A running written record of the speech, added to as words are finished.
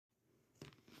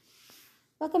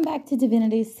Welcome back to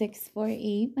Divinity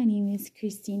 648. My name is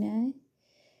Christina.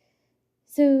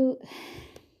 So,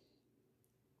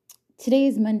 today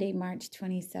is Monday, March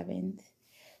 27th,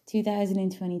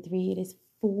 2023. It is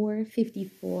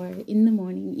 4:54 in the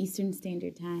morning, Eastern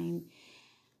Standard Time.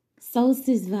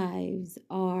 Solstice vibes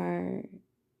are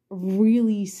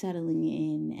really settling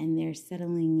in, and they're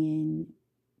settling in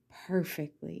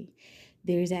perfectly.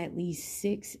 There's at least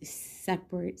 6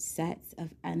 separate sets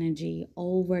of energy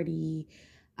already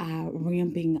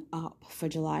ramping up for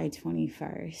July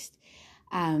 21st.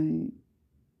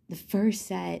 The first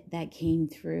set that came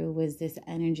through was this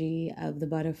energy of the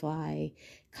butterfly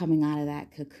coming out of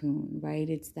that cocoon, right?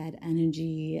 It's that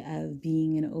energy of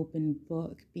being an open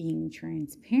book, being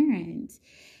transparent,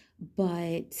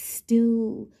 but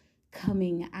still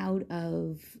coming out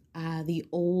of the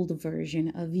old version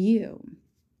of you.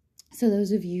 So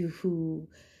those of you who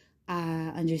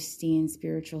understand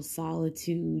spiritual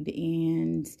solitude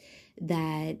and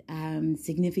that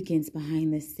significance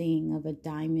behind this thing of a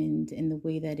diamond and the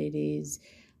way that it is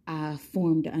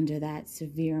formed under that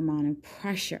severe amount of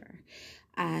pressure,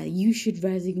 you should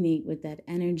resonate with that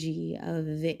energy of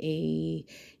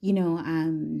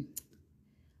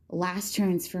last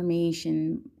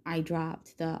transformation, I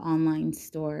dropped the online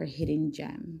store Hidden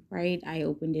Gem, right? I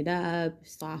opened it up,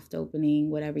 soft opening,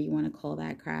 whatever you want to call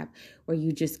that crap, where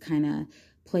you just kind of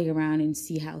play around and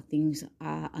see how things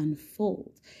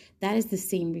unfold. That is the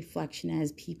same reflection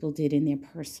as people did in their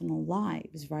personal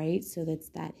lives, right? So that's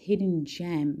that hidden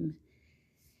gem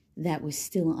that was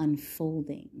still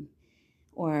unfolding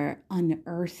or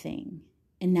unearthing.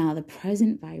 And now the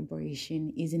present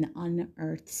vibration is an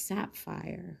unearthed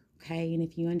sapphire, okay? And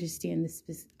if you understand this,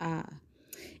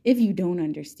 if you don't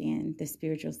understand the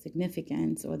spiritual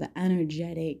significance or the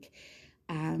energetic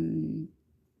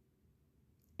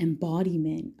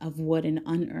embodiment of what an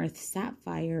unearthed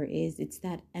sapphire is, it's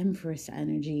that empress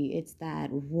energy, it's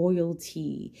that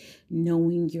royalty,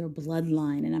 knowing your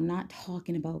bloodline. And I'm not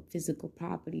talking about physical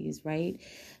properties, right?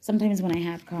 Sometimes when I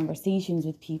have conversations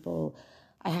with people,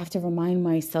 I have to remind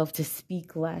myself to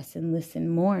speak less and listen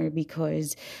more,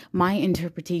 because my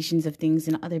interpretations of things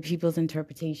and other people's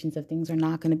interpretations of things are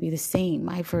not going to be the same.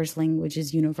 My first language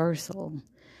is universal.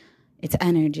 It's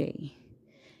energy.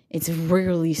 It's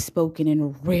rarely spoken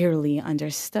and rarely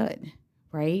understood,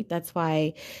 right? That's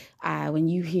why when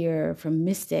you hear from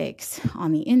mystics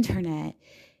on the internet,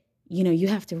 you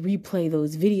have to replay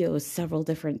those videos several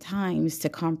different times to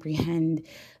comprehend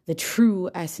the true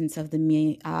essence of the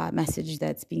message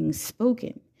that's being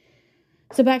spoken.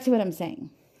 So back to what I'm saying.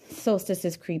 Solstice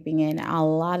is creeping in. A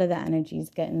lot of the energy is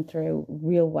getting through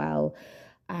real well.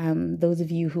 Those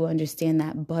of you who understand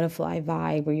that butterfly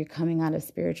vibe, where you're coming out of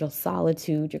spiritual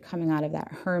solitude, you're coming out of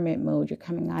that hermit mode, you're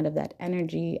coming out of that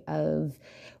energy of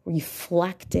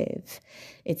reflective.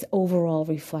 It's overall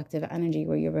reflective energy,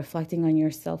 where you're reflecting on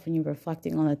yourself and you're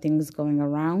reflecting on the things going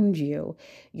around you.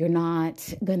 You're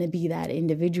not going to be that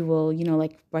individual,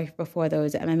 like right before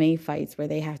those MMA fights where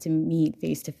they have to meet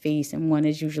face to face, and one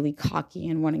is usually cocky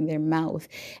and running their mouth,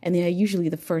 and they are usually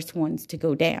the first ones to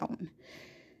go down.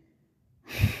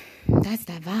 That's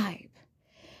that vibe.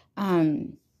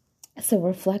 So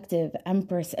reflective,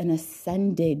 empress, and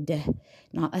ascended,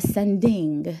 not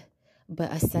ascending,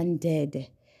 but ascended.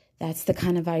 That's the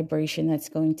kind of vibration that's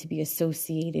going to be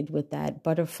associated with that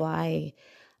butterfly.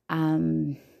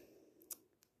 I'm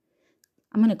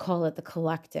going to call it the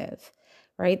collective,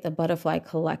 right? The butterfly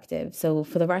collective. So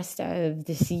for the rest of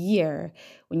this year,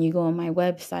 when you go on my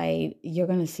website, you're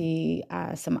going to see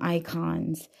some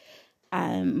icons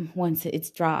once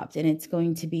it's dropped, and it's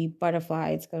going to be butterfly,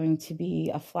 it's going to be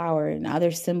a flower and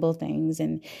other symbol things.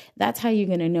 And that's how you're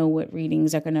going to know what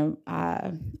readings are going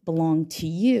to belong to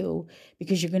you,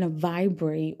 because you're going to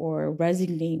vibrate or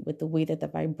resonate with the way that the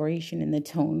vibration and the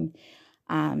tone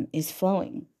is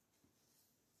flowing.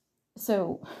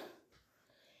 So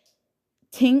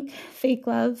Tink, fake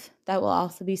love, that will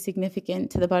also be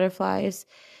significant to the butterflies.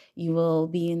 You will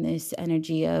be in this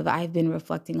energy of, I've been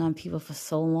reflecting on people for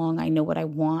so long. I know what I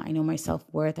want. I know my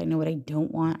self-worth. I know what I don't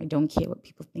want. I don't care what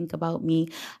people think about me.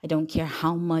 I don't care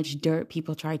how much dirt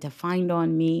people try to find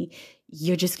on me.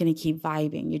 You're just going to keep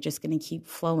vibing. You're just going to keep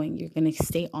flowing. You're going to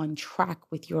stay on track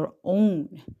with your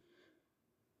own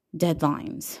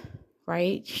deadlines,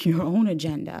 right? Your own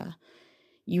agenda.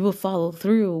 You will follow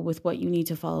through with what you need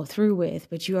to follow through with,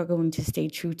 but you are going to stay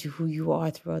true to who you are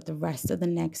throughout the rest of the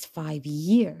next 5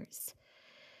 years.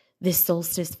 This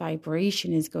solstice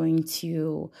vibration is going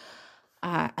to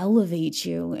elevate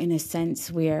you in a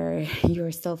sense where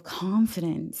your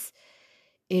self-confidence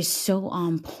is so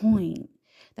on point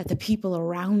that the people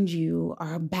around you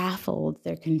are baffled,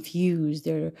 they're confused,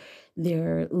 they're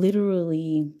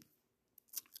literally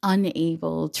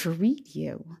unable to read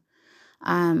you.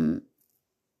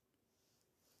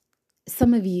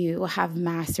 Some of you have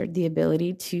mastered the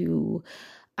ability to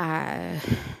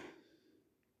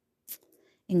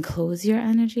enclose your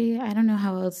energy. I don't know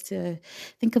how else to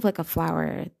think of, like a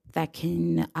flower that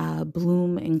can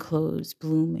bloom and close,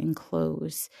 bloom and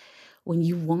close. When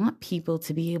you want people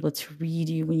to be able to read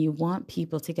you, when you want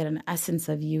people to get an essence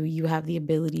of you, you have the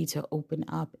ability to open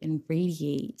up and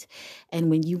radiate.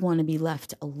 And when you want to be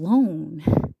left alone,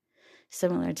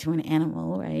 similar to an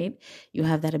animal, right? You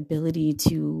have that ability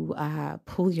to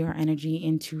pull your energy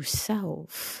into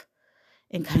self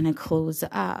and kind of close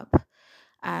up.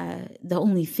 The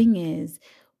only thing is,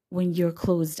 when you're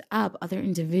closed up, other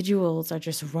individuals are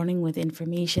just running with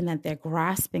information that they're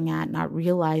grasping at, not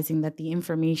realizing that the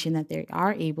information that they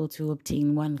are able to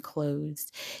obtain when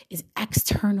closed is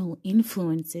external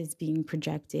influences being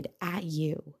projected at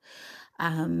you.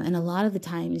 And a lot of the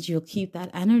times you'll keep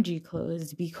that energy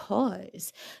closed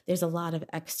because there's a lot of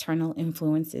external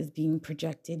influences being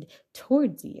projected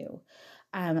towards you.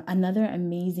 Another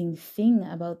amazing thing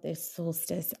about this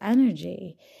solstice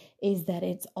energy is that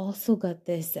it's also got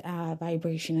this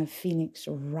vibration of phoenix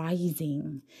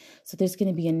rising. So there's going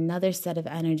to be another set of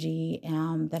energy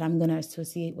that I'm going to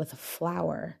associate with a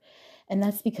flower. And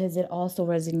that's because it also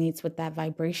resonates with that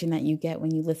vibration that you get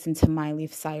when you listen to Miley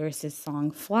Cyrus's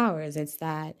song Flowers. It's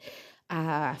that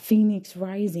phoenix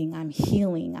rising, I'm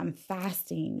healing, I'm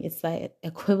fasting. It's that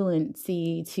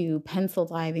equivalency to pencil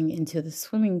diving into the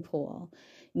swimming pool.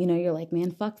 You know, you're like,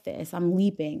 man, fuck this. I'm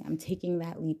leaping. I'm taking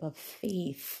that leap of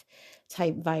faith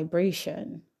type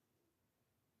vibration.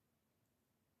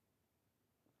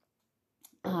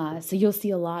 So you'll see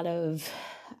a lot of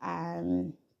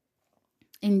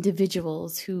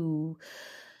individuals who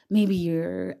maybe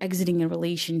you're exiting a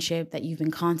relationship that you've been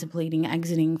contemplating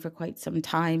exiting for quite some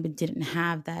time, but didn't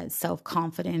have that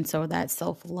self-confidence or that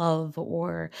self-love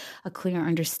or a clear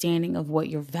understanding of what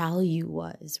your value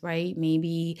was, right?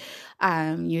 Maybe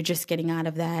you're just getting out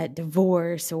of that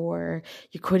divorce, or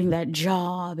you're quitting that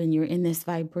job and you're in this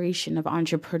vibration of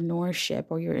entrepreneurship,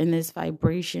 or you're in this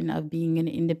vibration of being an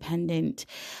independent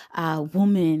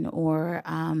woman or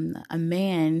a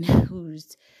man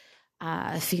who's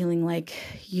feeling like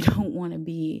you don't want to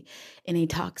be in a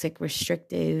toxic,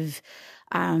 restrictive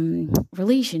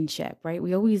relationship, right?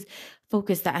 We always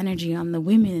focus the energy on the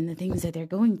women and the things that they're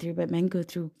going through, but men go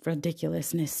through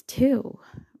ridiculousness too,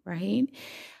 right?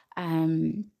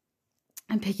 I'm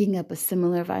picking up a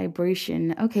similar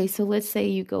vibration. Okay, so let's say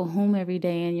you go home every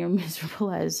day and you're miserable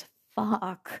as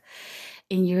fuck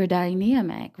in your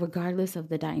dynamic, regardless of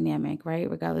the dynamic, right?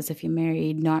 Regardless if you're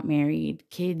married, not married,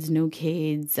 kids, no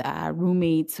kids,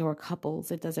 roommates or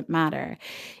couples, it doesn't matter.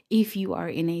 If you are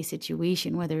in a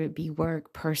situation, whether it be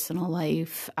work, personal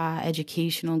life,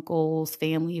 educational goals,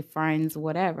 family, friends,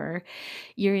 whatever,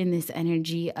 you're in this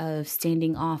energy of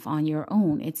standing off on your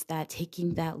own. It's that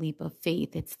taking that leap of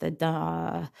faith. It's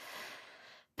the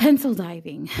pencil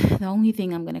diving. The only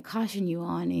thing I'm going to caution you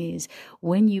on is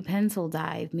when you pencil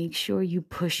dive, make sure you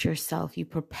push yourself, you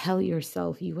propel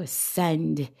yourself, you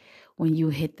ascend when you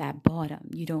hit that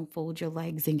bottom. You don't fold your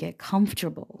legs and get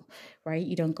comfortable, right?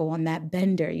 You don't go on that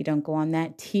bender. You don't go on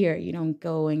that tier. You don't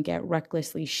go and get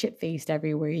recklessly shit-faced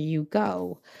everywhere you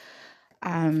go.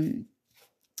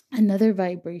 Another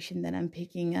vibration that I'm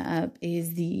picking up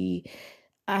is the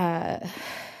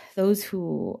those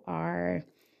who are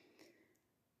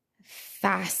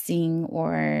fasting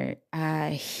or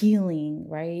healing,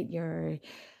 right? You're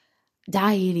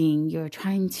dieting, you're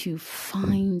trying to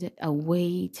find a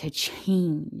way to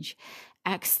change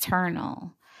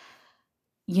external.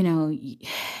 You know,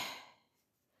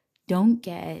 don't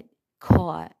get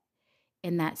caught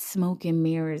in that smoke and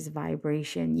mirrors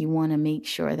vibration. You want to make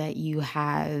sure that you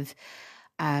have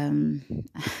not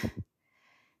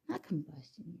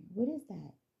combustion. What is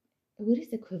that? What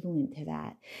is equivalent to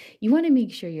that? You want to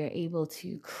make sure you're able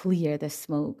to clear the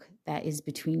smoke that is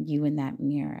between you and that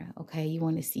mirror, okay? You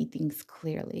want to see things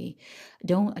clearly.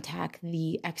 Don't attack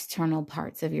the external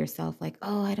parts of yourself like,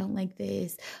 oh, I don't like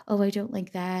this. Oh, I don't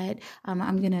like that.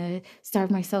 I'm going to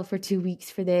starve myself for 2 weeks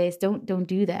for this. Don't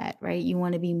do that, right? You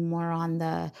want to be more on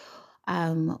the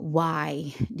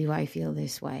why do I feel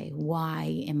this way?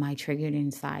 Why am I triggered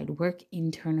inside? Work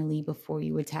internally before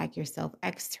you attack yourself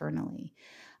externally.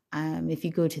 If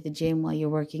you go to the gym while you're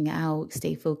working out,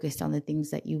 stay focused on the things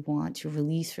that you want to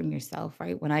release from yourself,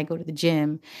 right? When I go to the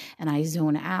gym and I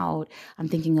zone out, I'm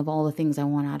thinking of all the things I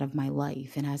want out of my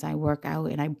life. And as I work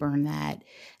out and I burn that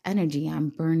energy, I'm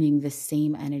burning the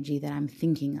same energy that I'm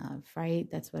thinking of, right?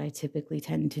 That's what I typically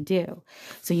tend to do.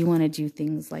 So you want to do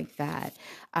things like that.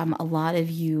 A lot of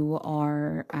you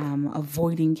are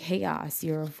avoiding chaos.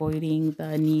 You're avoiding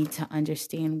the need to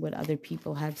understand what other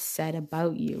people have said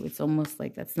about you. It's almost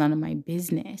like that's none of my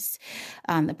business.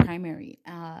 The primary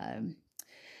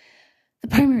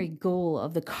goal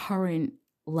of the current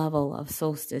level of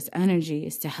solstice energy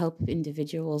is to help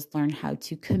individuals learn how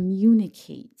to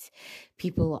communicate.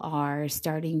 People are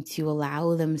starting to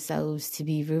allow themselves to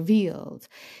be revealed.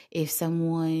 If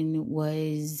someone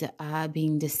was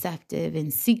being deceptive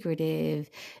and secretive,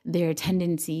 their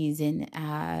tendencies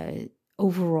and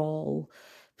overall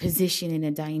position in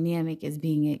a dynamic is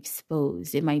being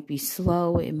exposed. It might be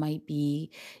slow, it might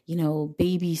be,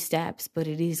 baby steps, but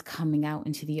it is coming out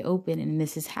into the open. And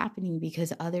this is happening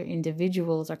because other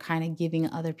individuals are kind of giving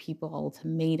other people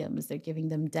ultimatums. They're giving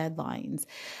them deadlines.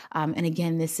 And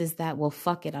again, this is that, well,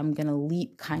 fuck it, I'm going to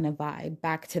leap kind of vibe,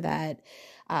 back to that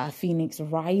Phoenix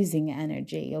rising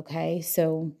energy. Okay.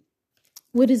 So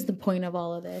what is the point of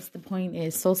all of this? The point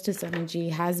is solstice energy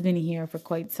has been here for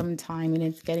quite some time and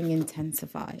it's getting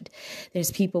intensified.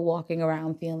 There's people walking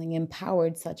around feeling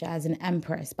empowered, such as an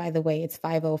empress. By the way, it's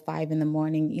 5:05 in the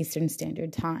morning Eastern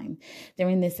Standard Time. They're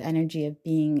in this energy of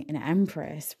being an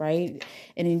empress, right?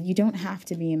 And you don't have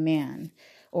to be a man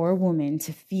or a woman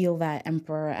to feel that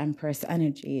emperor, empress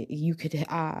energy. You could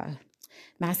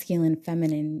masculine,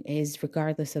 feminine is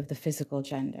regardless of the physical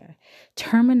gender.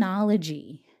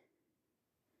 Terminology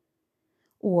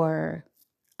or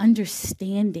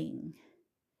understanding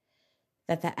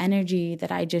that the energy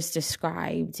that I just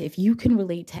described, if you can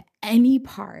relate to any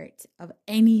part of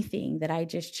anything that I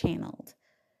just channeled,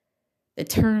 the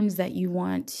terms that you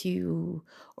want to,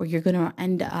 or you're going to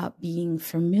end up being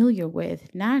familiar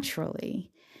with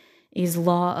naturally, is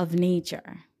law of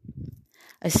nature.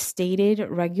 A stated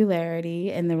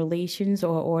regularity in the relations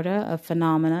or order of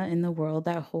phenomena in the world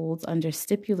that holds under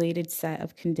stipulated set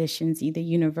of conditions, either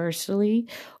universally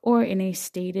or in a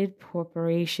stated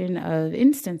proportion of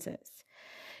instances.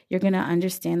 You're going to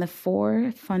understand the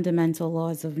 4 fundamental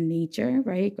laws of nature,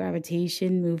 right?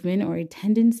 Gravitation, movement, or a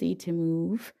tendency to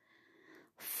move,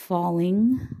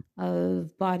 falling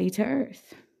of body to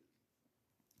earth.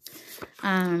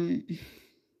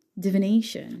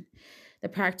 Divination. The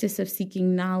practice of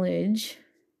seeking knowledge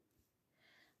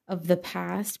of the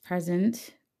past,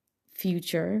 present,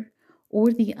 future,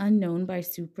 or the unknown by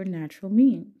supernatural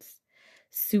means.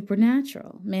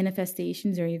 Supernatural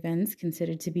manifestations or events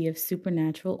considered to be of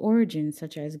supernatural origin,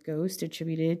 such as ghosts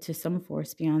attributed to some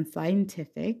force beyond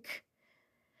scientific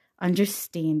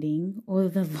understanding or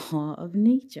the law of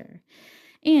nature.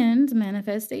 And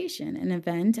manifestation, an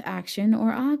event, action,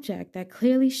 or object that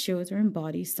clearly shows or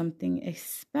embodies something,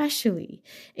 especially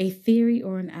a theory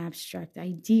or an abstract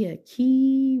idea.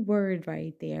 Key word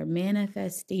right there,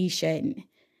 manifestation.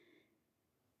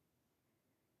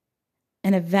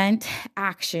 An event,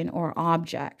 action, or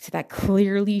object that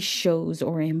clearly shows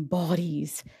or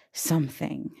embodies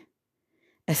something,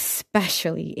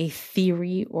 especially a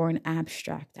theory or an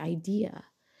abstract idea.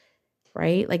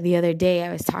 Right? Like the other day,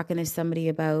 I was talking to somebody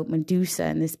about Medusa,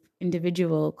 and this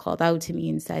individual called out to me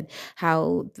and said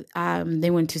how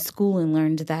they went to school and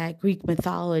learned that Greek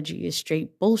mythology is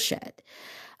straight bullshit.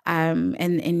 And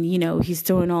he's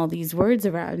throwing all these words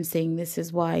around saying this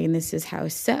is why and this is how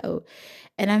so.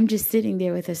 And I'm just sitting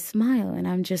there with a smile and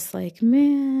I'm just like,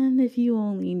 man, if you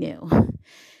only knew.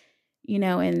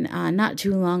 And not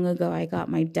too long ago, I got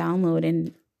my download,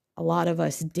 and a lot of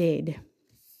us did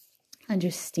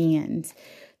understand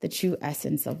the true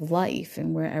essence of life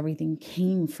and where everything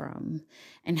came from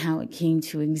and how it came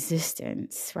to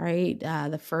existence, right?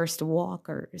 The first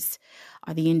walkers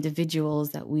are the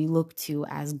individuals that we look to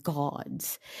as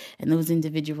gods. And those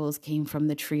individuals came from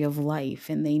the tree of life,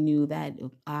 and they knew that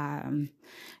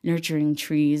nurturing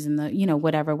trees and the,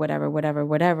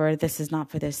 whatever. This is not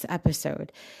for this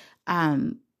episode.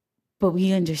 But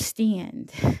we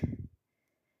understand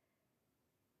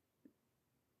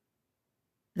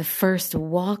the first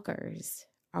walkers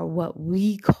are what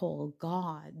we call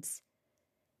gods,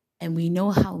 and we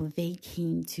know how they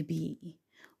came to be.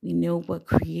 We know what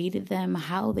created them,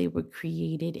 how they were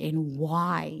created, and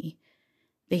why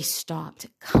they stopped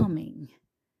coming.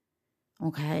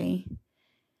 Okay?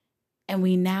 And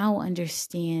we now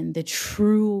understand the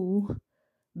true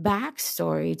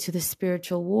backstory to the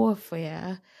spiritual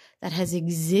warfare that has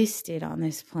existed on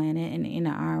this planet and in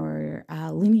our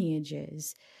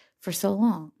lineages for so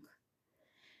long.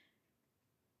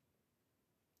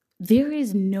 There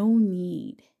is no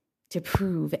need to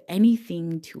prove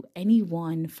anything to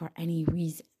anyone for any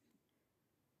reason.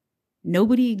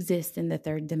 Nobody exists in the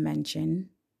third dimension.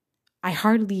 I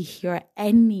hardly hear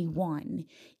anyone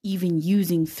even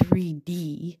using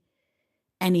 3D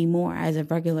anymore as a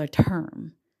regular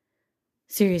term.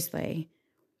 Seriously.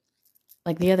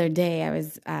 Like the other day, I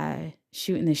was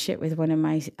shooting the shit with one of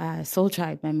my Soul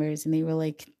Tribe members, and they were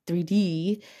like,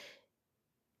 3D,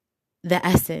 the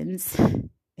essence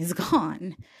is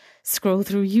gone. Scroll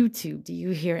through YouTube. Do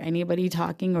you hear anybody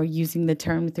talking or using the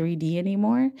term 3D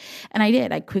anymore? And I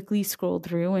did. I quickly scrolled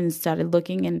through and started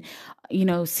looking and,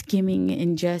 skimming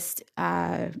and just,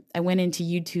 I went into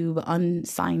YouTube,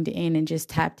 unsigned in, and just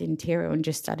tapped in tarot and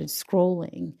just started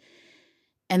scrolling.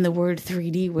 And the word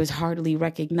 3D was hardly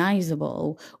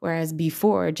recognizable, whereas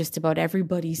before, just about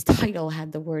everybody's title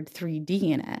had the word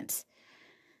 3D in it.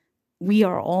 We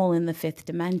are all in the fifth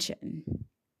dimension.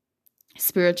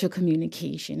 Spiritual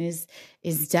communication is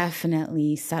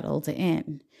definitely settled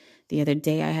in. The other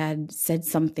day I had said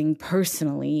something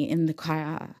personally in the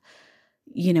car,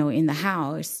 in the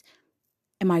house,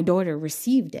 and my daughter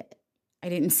received it. I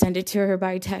didn't send it to her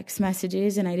by text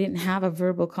messages, and I didn't have a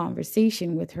verbal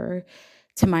conversation with her,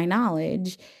 to my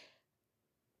knowledge,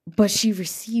 but she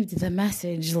received the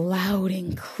message loud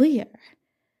and clear,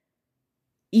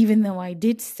 even though I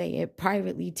did say it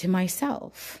privately to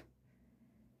myself.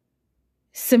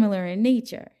 Similar in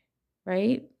nature,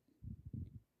 right?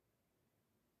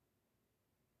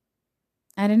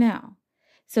 I don't know.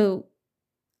 So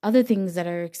other things that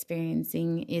are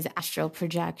experiencing is astral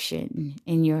projection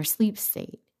in your sleep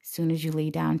state. As soon as you lay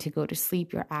down to go to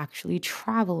sleep, you're actually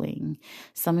traveling.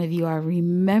 Some of you are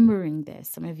remembering this.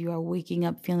 Some of you are waking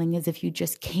up feeling as if you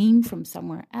just came from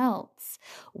somewhere else,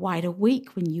 wide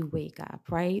awake when you wake up,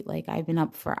 right? Like, I've been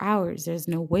up for hours. There's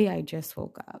no way I just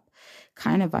woke up.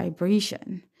 Kind of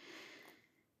vibration.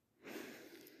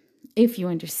 If you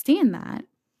understand that,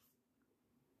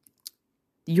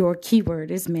 your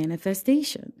keyword is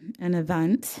manifestation, an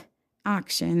event,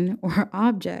 action, or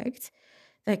object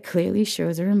that clearly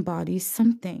shows or embodies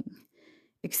something,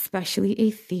 especially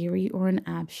a theory or an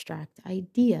abstract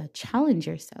idea. Challenge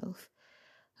yourself.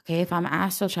 Okay, if I'm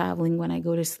astral traveling when I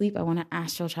go to sleep, I want to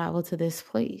astral travel to this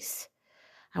place.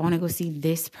 I want to go see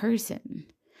this person.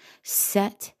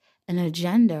 Set an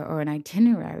agenda or an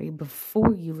itinerary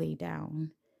before you lay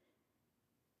down.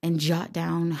 And jot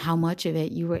down how much of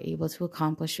it you were able to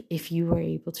accomplish if you were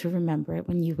able to remember it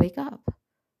when you wake up.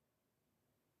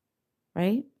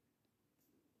 Right?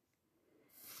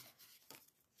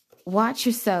 Watch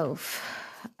yourself.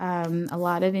 A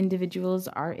lot of individuals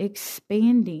are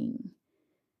expanding.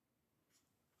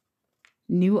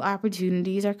 New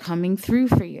opportunities are coming through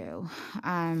for you.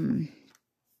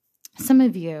 Some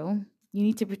of you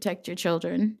need to protect your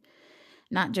children,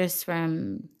 not just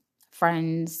from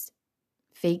friends,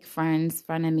 fake friends,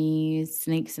 frenemies,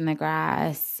 snakes in the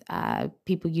grass,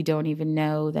 people you don't even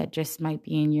know that just might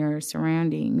be in your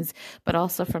surroundings, but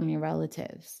also from your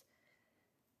relatives.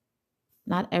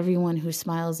 Not everyone who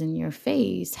smiles in your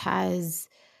face has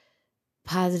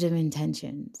positive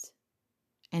intentions.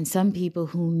 And some people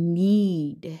who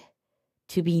need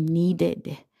to be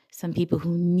needed, some people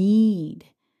who need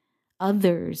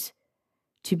others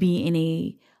to be in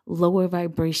a lower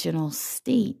vibrational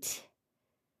state,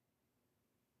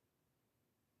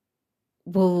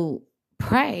 will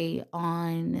prey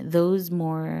on those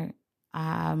more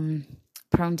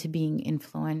prone to being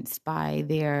influenced by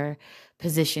their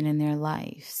position in their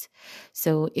lives.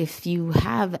 So if you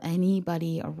have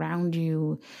anybody around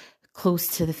you close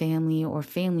to the family or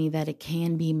family that it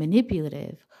can be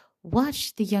manipulative,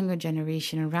 watch the younger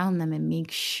generation around them and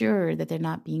make sure that they're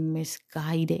not being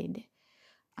misguided.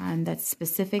 That's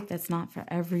specific. That's not for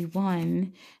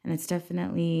everyone. And it's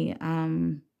definitely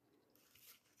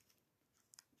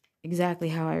exactly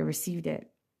how I received it.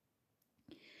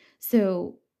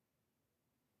 So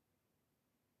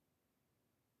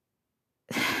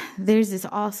there's this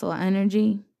also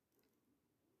energy,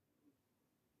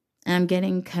 and I'm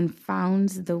getting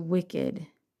confounds the wicked.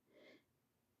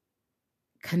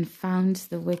 Confounds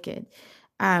the wicked.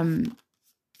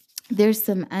 There's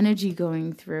some energy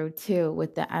going through too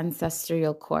with the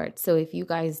ancestral court. So if you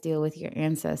guys deal with your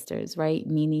ancestors, right,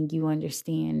 meaning you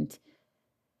understand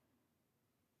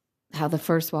how the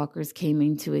first walkers came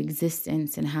into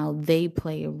existence and how they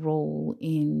play a role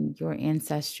in your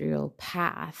ancestral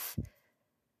path,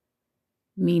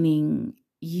 meaning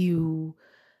you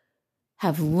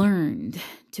have learned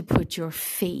to put your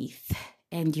faith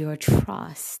and your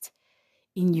trust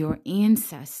in your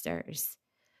ancestors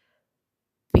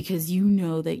because you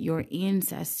know that your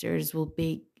ancestors will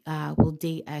date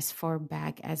as far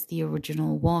back as the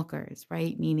original walkers,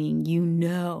 right? Meaning, you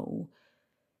know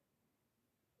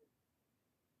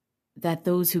that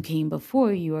those who came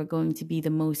before you are going to be the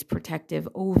most protective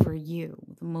over you,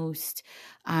 the most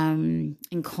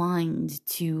inclined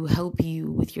to help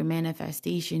you with your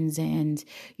manifestations and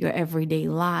your everyday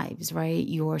lives, right?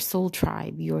 Your soul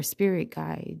tribe, your spirit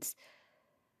guides,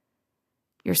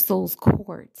 your soul's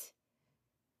court,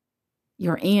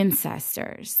 your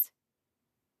ancestors.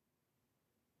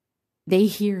 They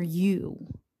hear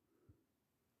you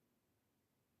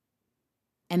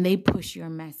and they push your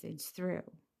message through.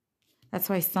 That's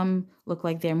why some look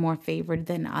like they're more favored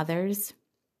than others.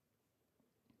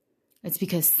 It's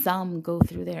because some go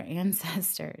through their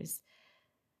ancestors.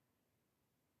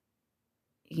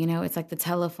 You know, it's like the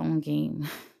telephone game.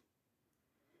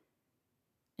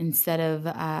 Instead of,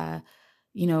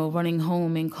 running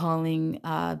home and calling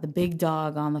the big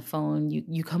dog on the phone,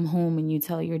 you come home and you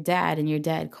tell your dad, and your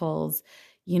dad calls,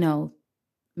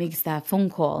 makes that phone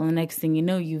call. And the next thing you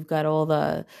know, you've got all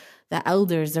the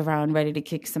elders around ready to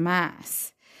kick some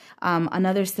ass.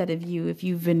 Another set of you, if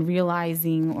you've been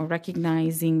realizing or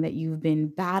recognizing that you've been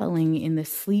battling in the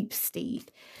sleep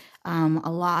state,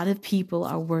 a lot of people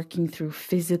are working through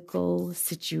physical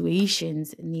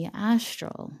situations in the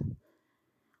astral,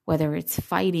 whether it's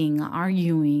fighting,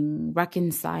 arguing,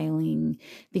 reconciling,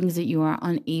 things that you are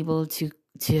unable to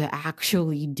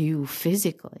actually do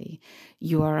physically.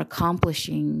 You are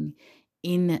accomplishing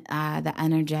in the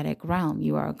energetic realm.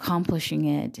 You are accomplishing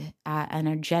it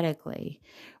energetically,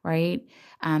 right?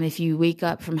 If you wake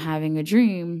up from having a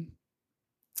dream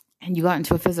and you got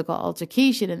into a physical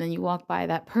altercation, and then you walk by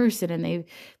that person and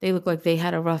they look like they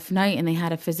had a rough night and they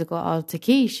had a physical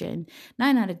altercation,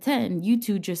 9 out of 10, you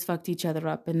two just fucked each other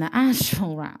up in the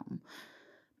astral realm.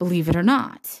 Believe it or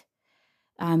not.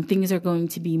 Things are going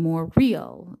to be more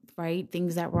real, right?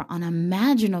 Things that were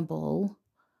unimaginable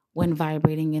when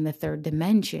vibrating in the third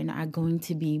dimension are going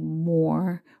to be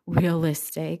more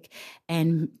realistic,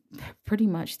 and pretty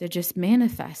much they're just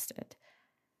manifested.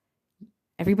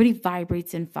 Everybody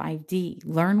vibrates in 5D.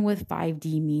 Learn what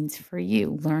 5D means for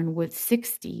you. Learn what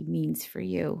 6D means for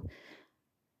you.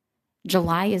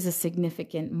 July is a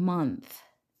significant month.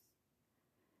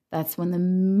 That's when the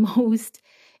most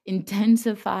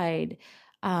intensified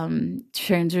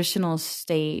transitional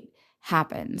state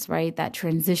happens, right? That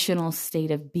transitional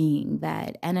state of being,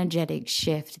 that energetic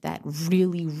shift that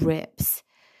really rips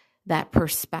that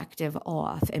perspective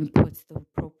off and puts the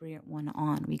appropriate one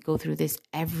on. We go through this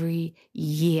every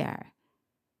year.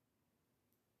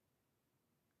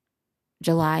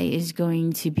 July is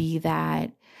going to be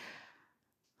that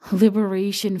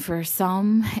liberation for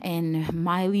some, and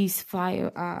Miley's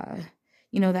fire,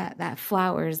 that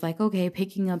flower is like, okay,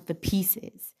 picking up the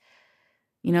pieces.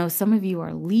 Some of you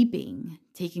are leaping,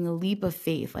 taking a leap of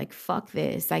faith, like, fuck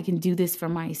this, I can do this for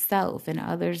myself. And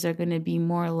others are going to be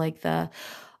more like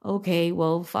okay,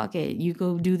 well, fuck it, you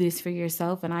go do this for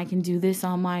yourself, and I can do this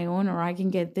on my own, or I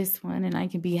can get this one and I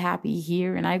can be happy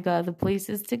here, and I've got other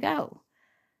places to go.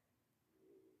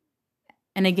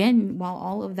 And again, while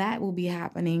all of that will be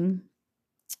happening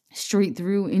straight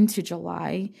through into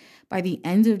July, by the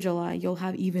end of July, you'll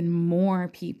have even more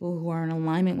people who are in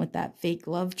alignment with that fake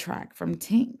love track from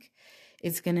Tink.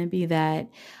 It's going to be that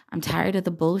I'm tired of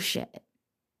the bullshit.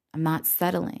 I'm not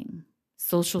settling.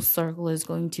 Social circle is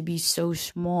going to be so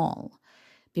small.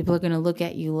 People are going to look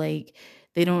at you like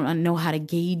they don't know how to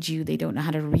gauge you. They don't know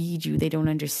how to read you. They don't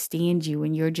understand you.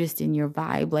 And you're just in your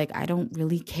vibe like, I don't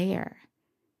really care.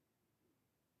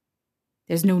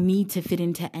 There's no need to fit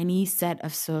into any set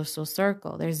of social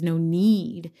circle. There's no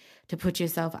need to put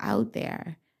yourself out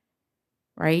there,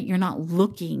 right? You're not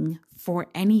looking for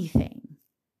anything.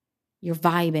 You're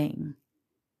vibing.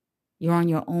 You're on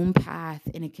your own path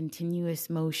in a continuous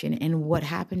motion. And what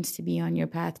happens to be on your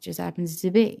path just happens to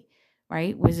be,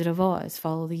 right? Wizard of Oz,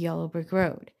 follow the yellow brick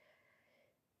road.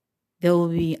 There will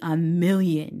be a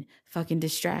million fucking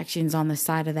distractions on the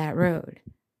side of that road.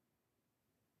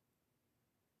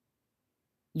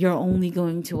 You're only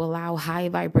going to allow high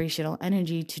vibrational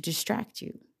energy to distract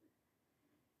you.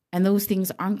 And those things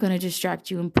aren't going to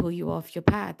distract you and pull you off your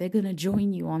path. They're going to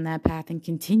join you on that path and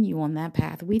continue on that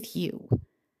path with you.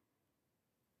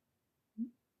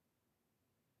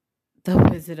 The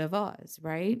Wizard of Oz,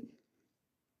 right?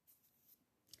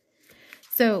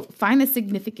 So find the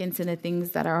significance in the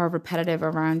things that are repetitive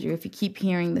around you. If you keep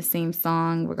hearing the same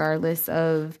song, regardless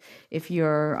of if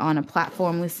you're on a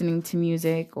platform listening to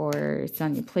music, or it's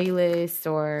on your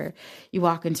playlist, or you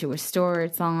walk into a store,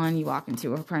 it's on, you walk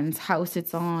into a friend's house,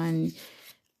 it's on.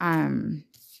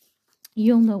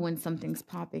 you'll know when something's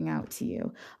popping out to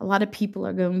you. A lot of people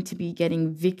are going to be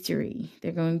getting victory.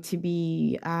 They're going to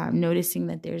be noticing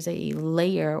that there's a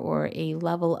layer or a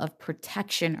level of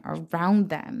protection around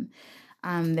them.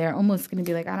 They're almost going to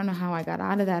be like, I don't know how I got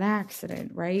out of that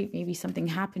accident, right? Maybe something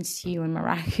happens to you and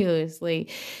miraculously,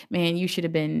 man, you should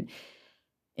have been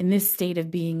in this state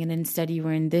of being and instead you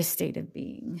were in this state of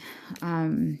being.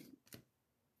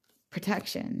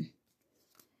 Protection.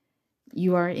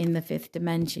 You are in the fifth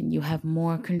dimension. You have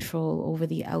more control over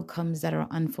the outcomes that are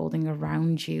unfolding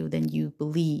around you than you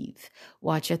believe.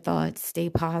 Watch your thoughts. Stay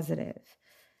positive.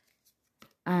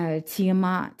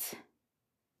 Tiamat.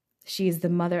 She is the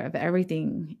mother of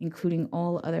everything, including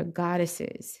all other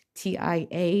goddesses.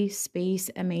 TIA space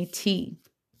MAT.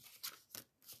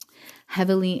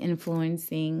 Heavily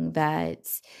influencing that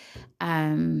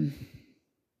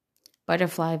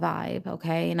butterfly vibe,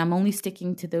 okay? And I'm only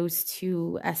sticking to those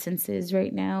two essences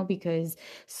right now because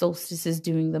Solstice is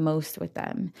doing the most with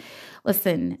them.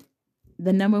 Listen,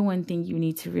 the number one thing you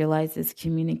need to realize is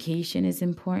communication is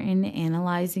important,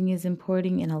 analyzing is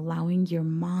important, and allowing your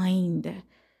mind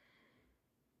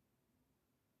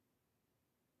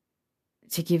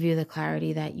to give you the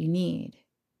clarity that you need.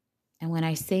 And when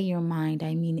I say your mind,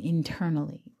 I mean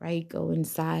internally, right? Go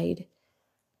inside.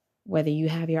 Whether you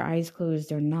have your eyes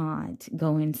closed or not,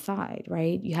 go inside,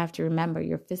 right? You have to remember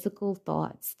your physical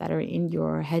thoughts that are in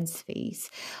your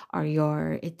headspace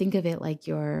are think of it like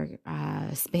your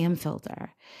spam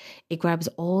filter. It grabs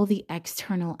all the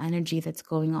external energy that's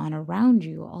going on around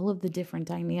you, all of the different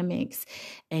dynamics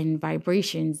and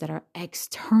vibrations that are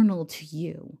external to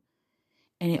you.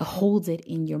 And it holds it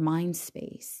in your mind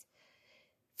space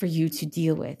for you to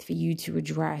deal with, for you to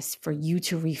address, for you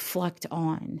to reflect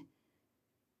on,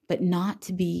 but not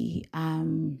to be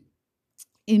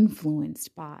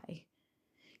influenced by.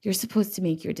 You're supposed to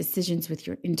make your decisions with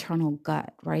your internal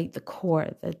gut, right? The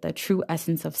core, the true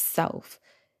essence of self,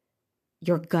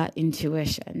 your gut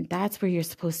intuition. That's where you're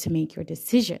supposed to make your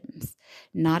decisions,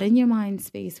 not in your mind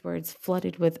space where it's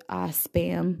flooded with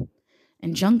spam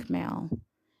and junk mail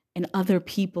and other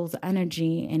people's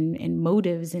energy and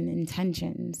motives and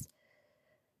intentions.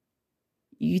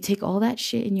 You take all that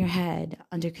shit in your head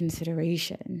under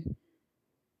consideration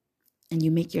and you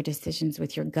make your decisions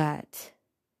with your gut,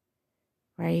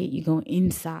 right? You go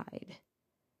inside.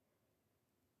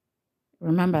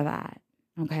 Remember that,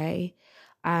 okay?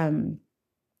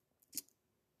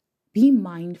 Be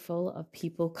mindful of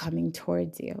people coming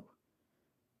towards you.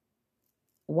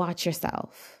 Watch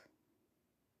yourself.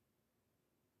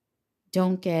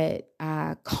 Don't get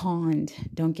conned.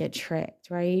 Don't get tricked,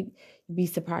 right? You'd be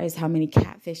surprised how many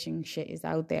catfishing shit is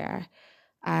out there.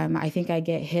 I think I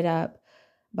get hit up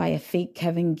by a fake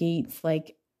Kevin Gates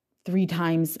like 3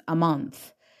 times a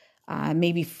month,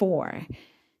 maybe 4.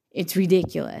 It's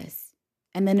ridiculous.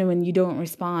 And then when you don't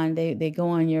respond, they go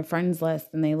on your friends list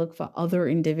and they look for other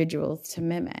individuals to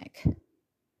mimic.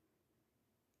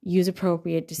 Use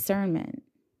appropriate discernment.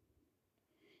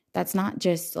 That's not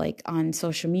just like on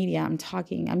social media.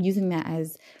 I'm using that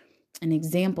as an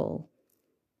example.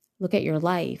 Look at your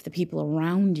life, the people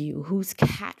around you. Who's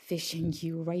catfishing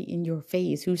you right in your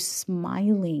face? Who's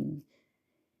smiling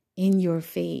in your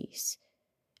face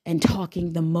and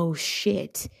talking the most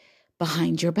shit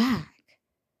behind your back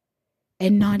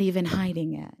and not even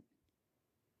hiding it?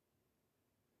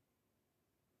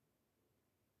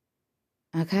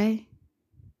 Okay?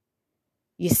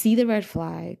 You see the red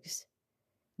flags.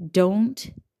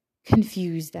 Don't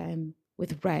confuse them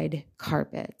with red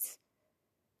carpets.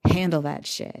 Handle that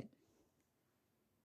shit.